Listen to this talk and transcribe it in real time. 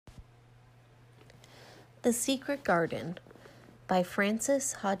The Secret Garden by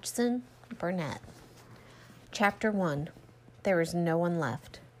Frances Hodgson Burnett. Chapter 1. There is no one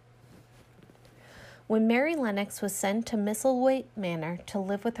left. When Mary Lennox was sent to Misselthwaite Manor to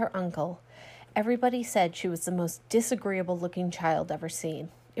live with her uncle, everybody said she was the most disagreeable-looking child ever seen.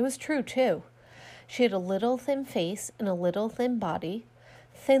 It was true, too. She had a little thin face and a little thin body,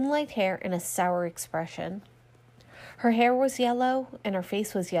 thin light hair and a sour expression. Her hair was yellow and her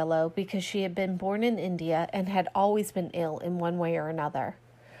face was yellow because she had been born in India and had always been ill in one way or another.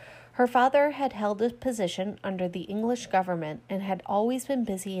 Her father had held a position under the English government and had always been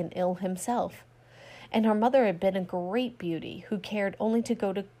busy and ill himself. And her mother had been a great beauty who cared only to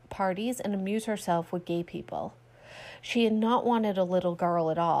go to parties and amuse herself with gay people. She had not wanted a little girl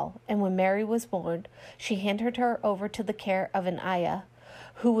at all, and when Mary was born, she handed her over to the care of an ayah,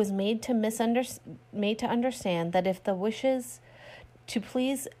 who was made to understand that if the wishes to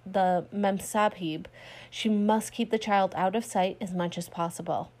please the Memsahib, she must keep the child out of sight as much as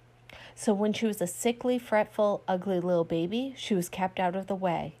possible. So when she was a sickly, fretful, ugly little baby, she was kept out of the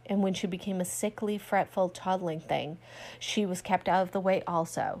way, and when she became a sickly, fretful, toddling thing, she was kept out of the way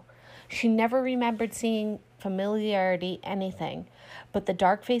also. She never remembered seeing familiarity anything but the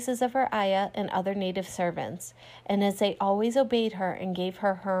dark faces of her ayah and other native servants, and as they always obeyed her and gave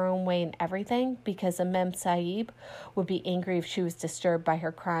her her own way in everything, because the Memsahib would be angry if she was disturbed by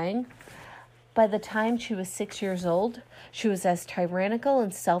her crying, by the time she was 6 years old, she was as tyrannical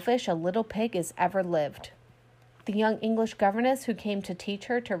and selfish a little pig as ever lived. The young English governess who came to teach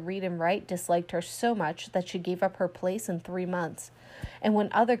her to read and write disliked her so much that she gave up her place in 3 months. And when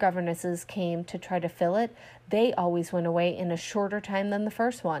other governesses came to try to fill it, they always went away in a shorter time than the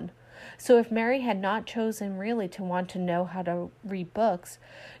first one. So if Mary had not chosen really to want to know how to read books,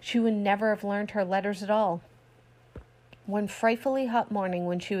 she would never have learned her letters at all. One frightfully hot morning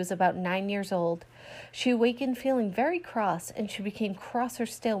when she was about 9 years old, she awakened feeling very cross, and she became crosser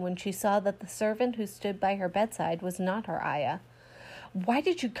still when she saw that the servant who stood by her bedside was not her ayah. "Why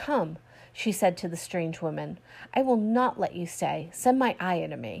did you come?" she said to the strange woman. "I will not let you stay. Send my ayah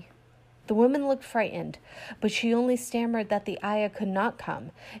to me." The woman looked frightened, but she only stammered that the ayah could not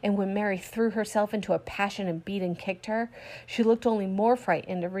come, and when Mary threw herself into a passion and beat and kicked her, she looked only more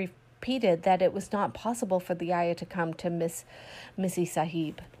frightened and repeated that it was not possible for the ayah to come to Missy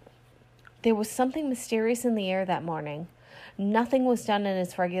Sahib. There was something mysterious in the air that morning. Nothing was done in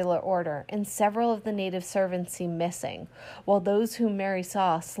its regular order, and several of the native servants seemed missing, while those whom Mary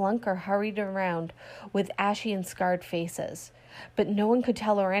saw slunk or hurried around with ashy and scarred faces. But no one could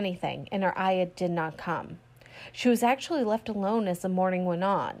tell her anything, and her ayah did not come. She was actually left alone as the morning went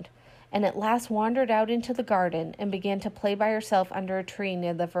on, and at last wandered out into the garden and began to play by herself under a tree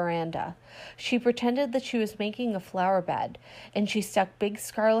near the veranda. She pretended that she was making a flower bed, and she stuck big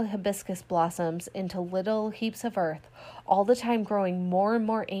scarlet hibiscus blossoms into little heaps of earth, all the time growing more and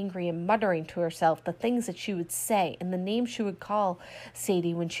more angry and muttering to herself the things that she would say and the names she would call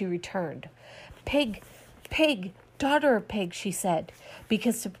Sadie when she returned. "Pig, pig, daughter of pig," she said,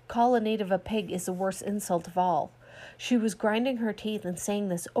 because to call a native a pig is the worst insult of all. She was grinding her teeth and saying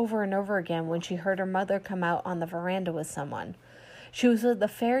this over and over again when she heard her mother come out on the veranda with someone. She was with a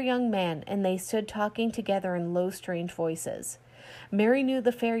fair young man, and they stood talking together in low, strange voices. Mary knew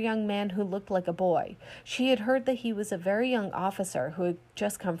the fair young man who looked like a boy. She had heard that he was a very young officer who had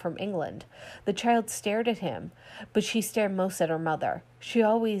just come from England. The child stared at him, but she stared most at her mother. She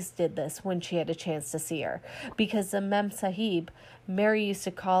always did this when she had a chance to see her, because the Memsahib, Mary used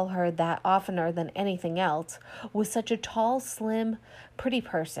to call her that oftener than anything else, was such a tall, slim, pretty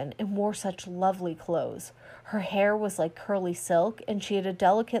person and wore such lovely clothes. Her hair was like curly silk, and she had a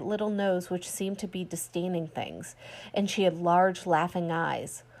delicate little nose which seemed to be disdaining things, and she had large, laughing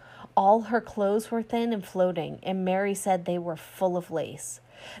eyes. All her clothes were thin and floating, and Mary said they were full of lace.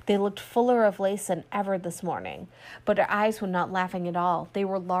 They looked fuller of lace than ever this morning, but her eyes were not laughing at all. They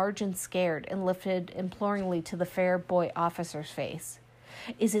were large and scared, and lifted imploringly to the fair boy officer's face.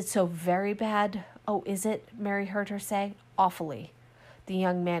 "Is it so very bad?" "Oh, is it?" Mary heard her say. "Awfully," the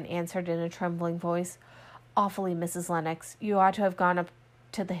young man answered in a trembling voice. "Awfully, Mrs. Lennox. You ought to have gone up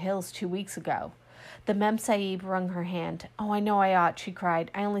to the hills 2 weeks ago." The Memsahib wrung her hand. "Oh, I know I ought," she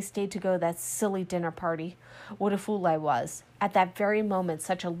cried. "I only stayed to go to that silly dinner party. What a fool I was." At that very moment,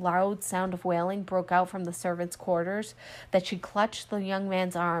 such a loud sound of wailing broke out from the servants' quarters that she clutched the young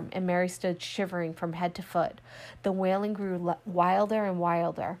man's arm, and Mary stood shivering from head to foot. The wailing grew wilder and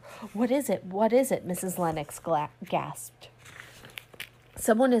wilder. "What is it? What is it?" Mrs. Lennox gasped.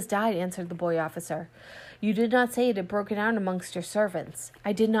 "Someone has died," answered the boy officer. "You did not say it had broken out amongst your servants."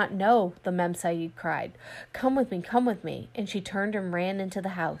 "I did not know," the Memsahib cried. Come with me, and she turned and ran into the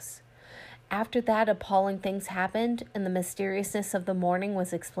house. After that, appalling things happened, and the mysteriousness of the morning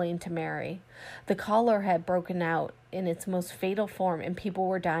was explained to Mary. The cholera had broken out in its most fatal form, and people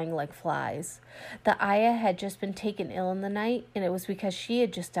were dying like flies. The ayah had just been taken ill in the night, and it was because she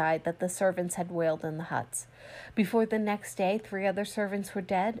had just died that the servants had wailed in the huts. Before the next day, 3 other servants were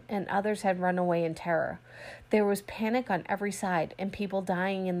dead, and others had run away in terror. There was panic on every side, and people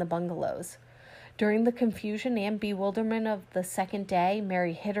dying in the bungalows. During the confusion and bewilderment of the second day,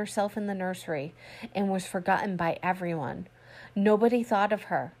 Mary hid herself in the nursery and was forgotten by everyone. Nobody thought of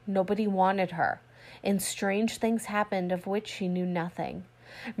her, nobody wanted her, and strange things happened of which she knew nothing.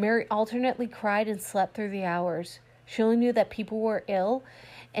 Mary alternately cried and slept through the hours. She only knew that people were ill,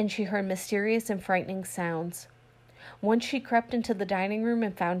 and she heard mysterious and frightening sounds. Once she crept into the dining room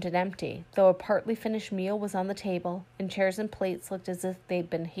and found it empty, though a partly finished meal was on the table, and chairs and plates looked as if they'd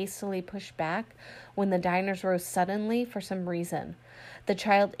been hastily pushed back when the diners rose suddenly for some reason. The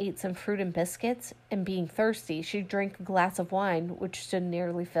child ate some fruit and biscuits, and being thirsty, she drank a glass of wine, which stood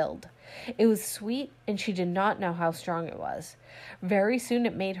nearly filled. It was sweet, and she did not know how strong it was. Very soon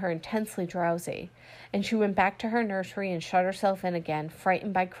it made her intensely drowsy, and she went back to her nursery and shut herself in again,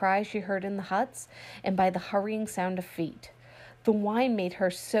 frightened by cries she heard in the huts and by the hurrying sound of feet. The wine made her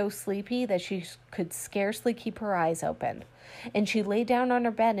so sleepy that she could scarcely keep her eyes open, and she lay down on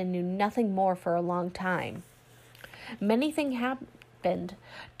her bed and knew nothing more for a long time. Many things happened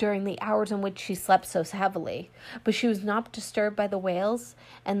during the hours in which she slept so heavily, but she was not disturbed by the wails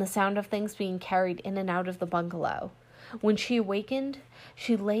and the sound of things being carried in and out of the bungalow. When she awakened,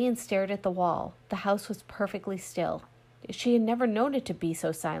 she lay and stared at the wall. The house was perfectly still. She had never known it to be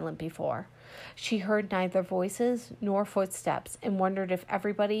so silent before. She heard neither voices nor footsteps and wondered if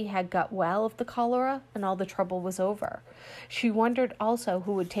everybody had got well of the cholera and all the trouble was over. She wondered also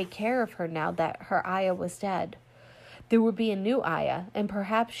who would take care of her now that her ayah was dead. There would be a new ayah, and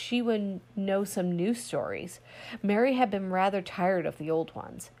perhaps she would know some new stories. Mary had been rather tired of the old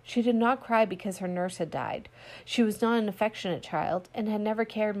ones. She did not cry because her nurse had died. She was not an affectionate child, and had never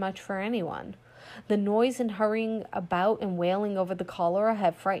cared much for anyone. The noise and hurrying about and wailing over the cholera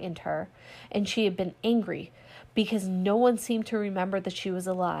had frightened her, and she had been angry because no one seemed to remember that she was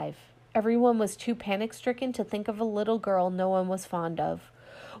alive. Everyone was too panic-stricken to think of a little girl no one was fond of.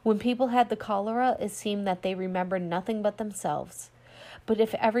 When people had the cholera, it seemed that they remembered nothing but themselves. But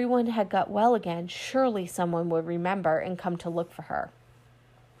if everyone had got well again, surely someone would remember and come to look for her.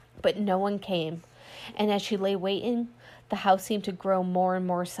 But no one came, and as she lay waiting, the house seemed to grow more and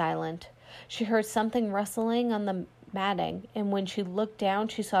more silent. She heard something rustling on the matting, and when she looked down,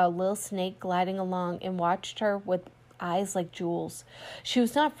 she saw a little snake gliding along and watched her with eyes like jewels. She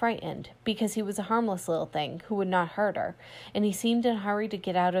was not frightened, because he was a harmless little thing who would not hurt her, and he seemed in a hurry to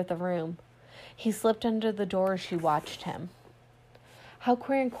get out of the room. He slipped under the door as she watched him. "How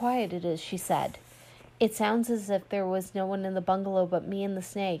queer and quiet it is," she said. "It sounds as if there was no one in the bungalow but me and the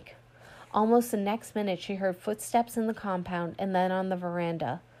snake." Almost the next minute she heard footsteps in the compound and then on the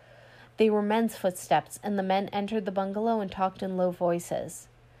veranda. They were men's footsteps, and the men entered the bungalow and talked in low voices.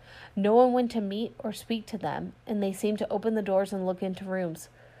 No one went to meet or speak to them, and they seemed to open the doors and look into rooms.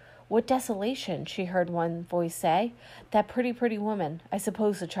 "What desolation," she heard one voice say. "That pretty woman. I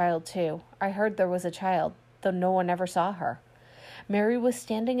suppose a child, too. I heard there was a child, though no one ever saw her." Mary was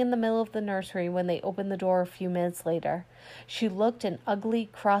standing in the middle of the nursery when they opened the door a few minutes later. She looked an ugly,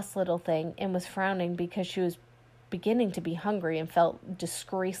 cross little thing, and was frowning because she was beginning to be hungry and felt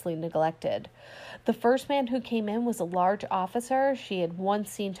disgracefully neglected. The first man who came in was a large officer she had once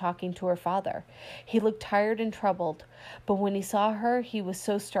seen talking to her father. He looked tired and troubled, but when he saw her, he was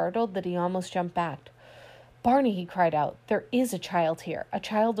so startled that he almost jumped back. "Barney," he cried out, "there is a child here, a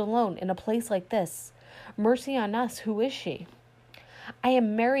child alone, in a place like this. Mercy on us, who is she?" "I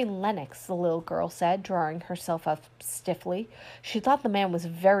am Mary Lennox," the little girl said, drawing herself up stiffly. She thought the man was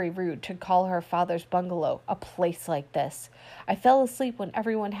very rude to call her father's bungalow a place like this. "I fell asleep when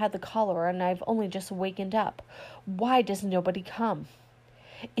everyone had the cholera, and I've only just wakened up. Why does nobody come?"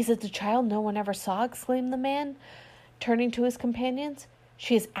 "Is it the child no one ever saw?" exclaimed the man, turning to his companions.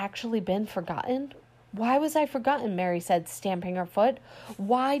 "She has actually been forgotten?" "Why was I forgotten?" Mary said, stamping her foot.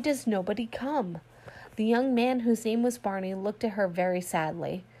 "Why does nobody come?" The young man, whose name was Barney, looked at her very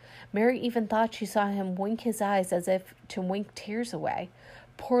sadly. Mary even thought she saw him wink his eyes as if to wink tears away.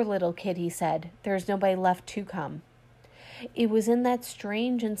 "Poor little kid," he said. "There is nobody left to come." It was in that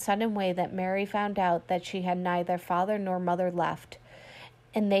strange and sudden way that Mary found out that she had neither father nor mother left,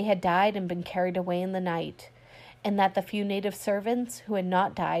 and they had died and been carried away in the night, and that the few native servants who had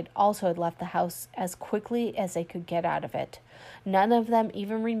not died also had left the house as quickly as they could get out of it. None of them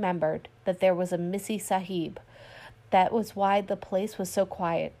even remembered that there was a Missy Sahib, That was why the place was so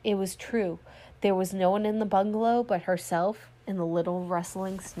quiet. It was true. There was no one in the bungalow but herself and the little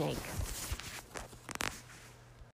rustling snake.